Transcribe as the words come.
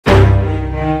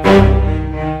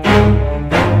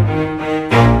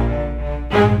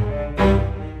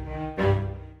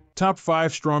Top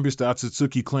 5 Strongest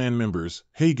Otsutsuki Clan Members.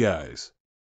 Hey guys!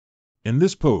 In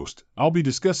this post, I'll be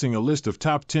discussing a list of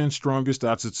top 10 strongest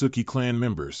Otsutsuki clan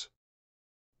members.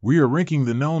 We are ranking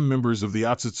the known members of the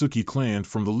Otsutsuki clan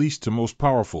from the least to most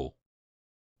powerful.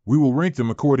 We will rank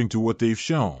them according to what they've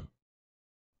shown.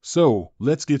 So,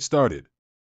 let's get started.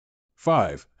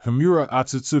 5. Himura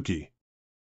Otsutsuki.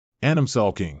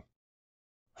 King.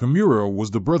 Himura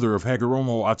was the brother of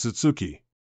Hagoromo Otsutsuki.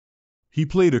 He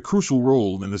played a crucial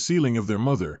role in the sealing of their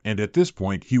mother, and at this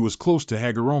point he was close to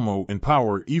Hagoromo in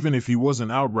power even if he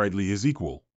wasn't outrightly his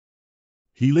equal.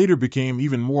 He later became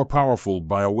even more powerful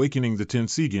by awakening the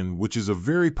Tenseigen, which is a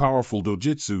very powerful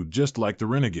dojutsu just like the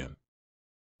Rinnegan.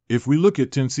 If we look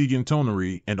at Tenseigen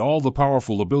Tonari and all the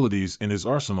powerful abilities in his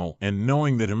arsenal, and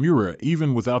knowing that Himura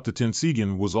even without the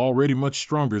Tenseigen was already much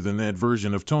stronger than that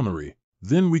version of Tonari,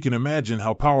 then we can imagine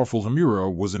how powerful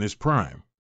Himura was in his prime.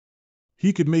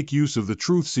 He could make use of the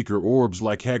Truth-Seeker orbs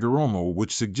like Hagoromo,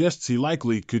 which suggests he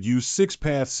likely could use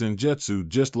 6-path Senjutsu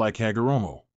just like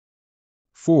Hagoromo.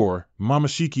 4.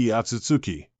 Momoshiki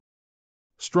Otsutsuki.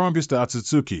 Strongest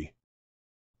Otsutsuki.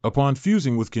 Upon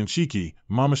fusing with Kinshiki,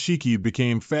 Momoshiki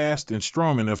became fast and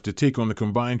strong enough to take on the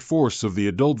combined force of the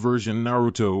adult version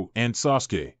Naruto and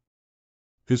Sasuke.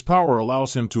 His power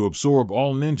allows him to absorb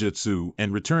all ninjutsu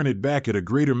and return it back at a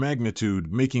greater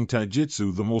magnitude, making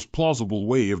taijutsu the most plausible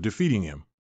way of defeating him.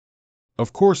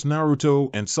 Of course, Naruto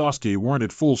and Sasuke weren't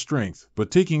at full strength,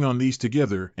 but taking on these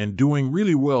together and doing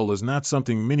really well is not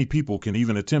something many people can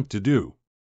even attempt to do.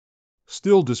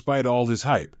 Still, despite all his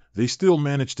hype, they still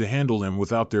managed to handle him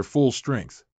without their full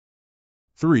strength.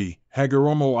 3.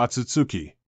 Hagoromo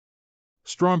Otsutsuki.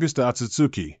 Strongest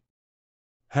Otsutsuki.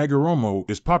 Hagoromo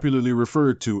is popularly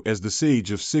referred to as the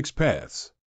Sage of Six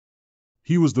Paths.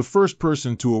 He was the first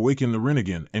person to awaken the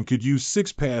Rinnegan and could use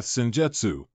 6-path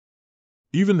Senjutsu.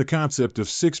 Even the concept of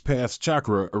 6-path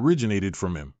chakra originated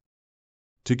from him.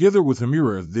 Together with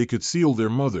Himura, they could seal their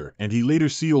mother, and he later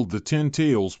sealed the 10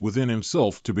 tails within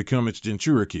himself to become its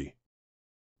Jinchuriki.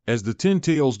 As the 10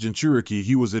 tails Jinchuriki,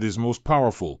 he was at his most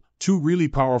powerful, 2 really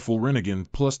powerful Rinnegan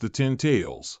plus the 10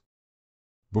 tails.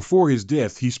 Before his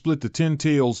death, he split the 10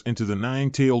 tails into the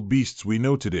 9-tailed beasts we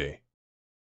know today.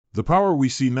 The power we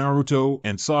see Naruto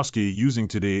and Sasuke using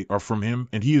today are from him,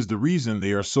 and he is the reason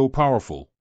they are so powerful.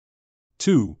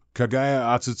 2. Kaguya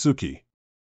Otsutsuki.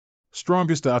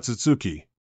 Strongest Otsutsuki.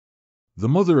 The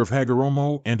mother of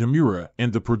Hagoromo and Himura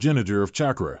and the progenitor of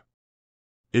chakra.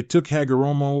 It took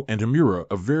Hagoromo and Himura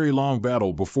a very long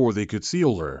battle before they could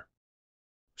seal her.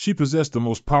 She possessed the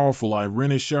most powerful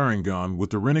Rinne Sharingan,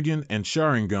 with the Rinnegan and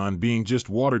Sharingan being just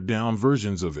watered-down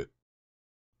versions of it.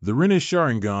 The Rinne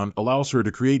Sharingan allows her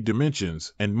to create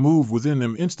dimensions and move within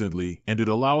them instantly, and it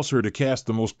allows her to cast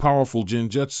the most powerful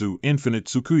Genjutsu, Infinite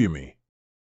Tsukuyomi.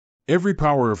 Every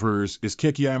power of hers is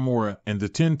Kekiaimora, and the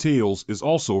 10 tails is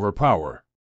also her power.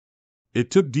 It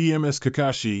took DMS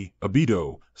Kakashi,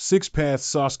 Obito, 6-path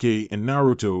Sasuke, and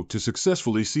Naruto to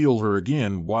successfully seal her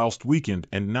again whilst weakened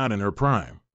and not in her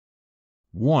prime.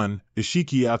 1.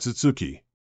 Ishiki Otsutsuki.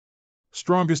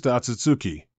 Strongest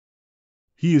Otsutsuki.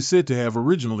 He is said to have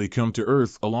originally come to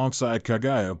Earth alongside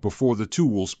Kaguya before the two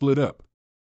will split up.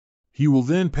 He will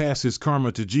then pass his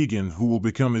karma to Jigen, who will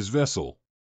become his vessel.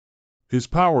 His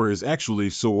power is actually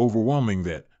so overwhelming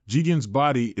that Jigen's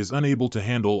body is unable to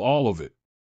handle all of it.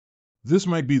 This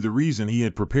might be the reason he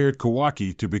had prepared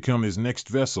Kawaki to become his next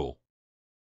vessel.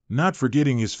 Not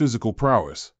forgetting his physical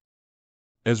prowess.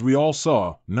 As we all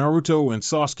saw, Naruto and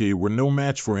Sasuke were no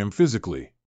match for him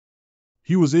physically.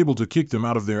 He was able to kick them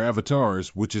out of their avatars,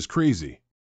 which is crazy.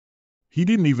 He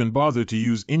didn't even bother to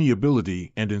use any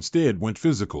ability and instead went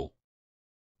physical.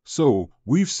 So,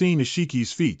 we've seen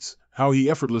Ishiki's feats, how he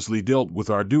effortlessly dealt with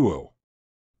our duo.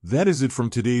 That is it from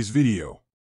today's video.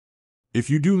 If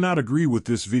you do not agree with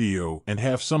this video and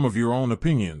have some of your own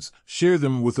opinions, share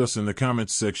them with us in the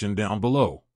comments section down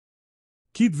below.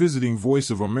 Keep visiting Voice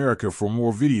of America for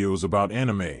more videos about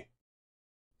anime.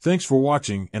 Thanks for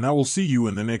watching, and I will see you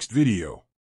in the next video.